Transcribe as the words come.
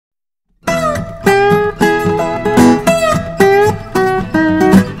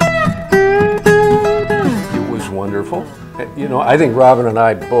I think Robin and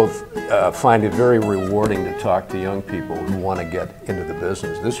I both find it very rewarding to talk to young people who want to get into the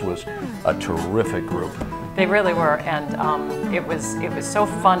business. This was a terrific group. They really were, and it was so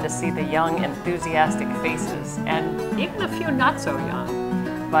fun to see the young, enthusiastic faces, and even a few not so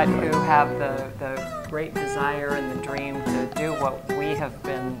young, but who have the great desire and the dream to do what we have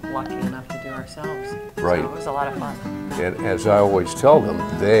been lucky enough to do ourselves. Right. So it was a lot of fun. And as I always tell them,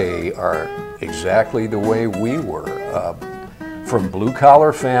 they are exactly the way we were. From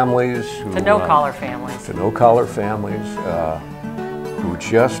blue-collar families To no-collar families. To no-collar families who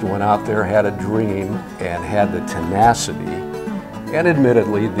just went out there, had a dream, and had the tenacity, and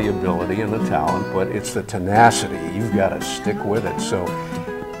admittedly the ability and the talent, but it's the tenacity. You've got to stick with it. So,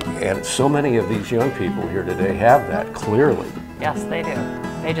 and so many of these young people here today have that, clearly. Yes, they do.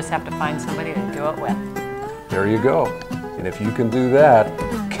 They just have to find somebody to do it with. There you go. And if you can do that,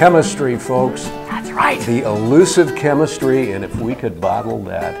 chemistry, folks. That's right. The elusive chemistry, and if we could bottle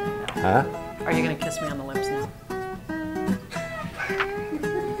that, huh? Are you going to kiss me on the lips now?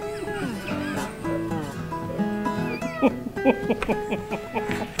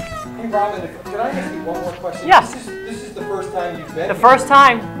 Hey Robin, could I ask you one more question? Yes. This is the first time you've been The here. first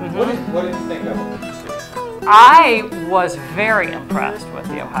time. Mm-hmm. What did you think of it? I was very impressed with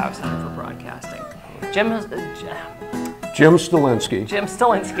the Ohio Center for Broadcasting. Jim Stilinski. Jim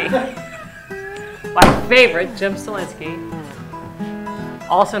Stilinski. My favorite, Jim Stilinski.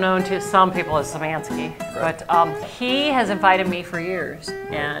 Also known to some people as Szymanski. Right. But he has invited me for years.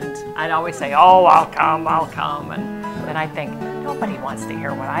 And I'd always say, oh, I'll come. And then I think, nobody wants to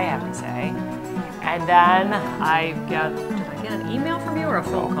hear what I have to say. And then did I get an email from you or a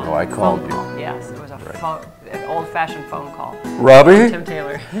phone call? No, I called phone you. Call. Yes, it was an old-fashioned phone call. Robbie? Tim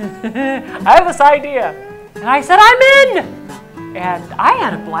Taylor. I have this idea. And I said, I'm in! And I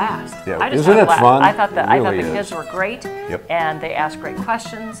had a blast. Yeah, I just isn't had a it blast. fun? I thought the Really kids is. were great. Yep. And they asked great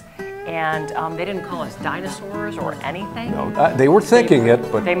questions. And they didn't call us dinosaurs or anything. No, they were thinking it,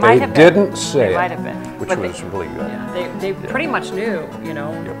 but They they might have been. didn't say They it, might have been. which But was really good. Yeah, they pretty much knew,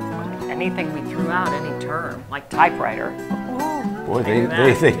 anything we threw out, any term, like typewriter. Boy, I knew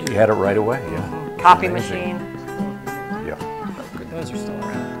they that. think you had it right away, yeah. It's Copy amazing. machine. Yeah. Those are still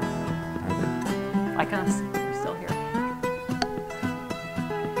around. Like us, we're still here.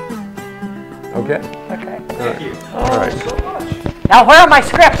 Okay. Okay. Thank you. All right. So much. Now where are my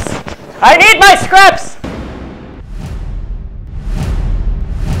scripts? I need my scripts!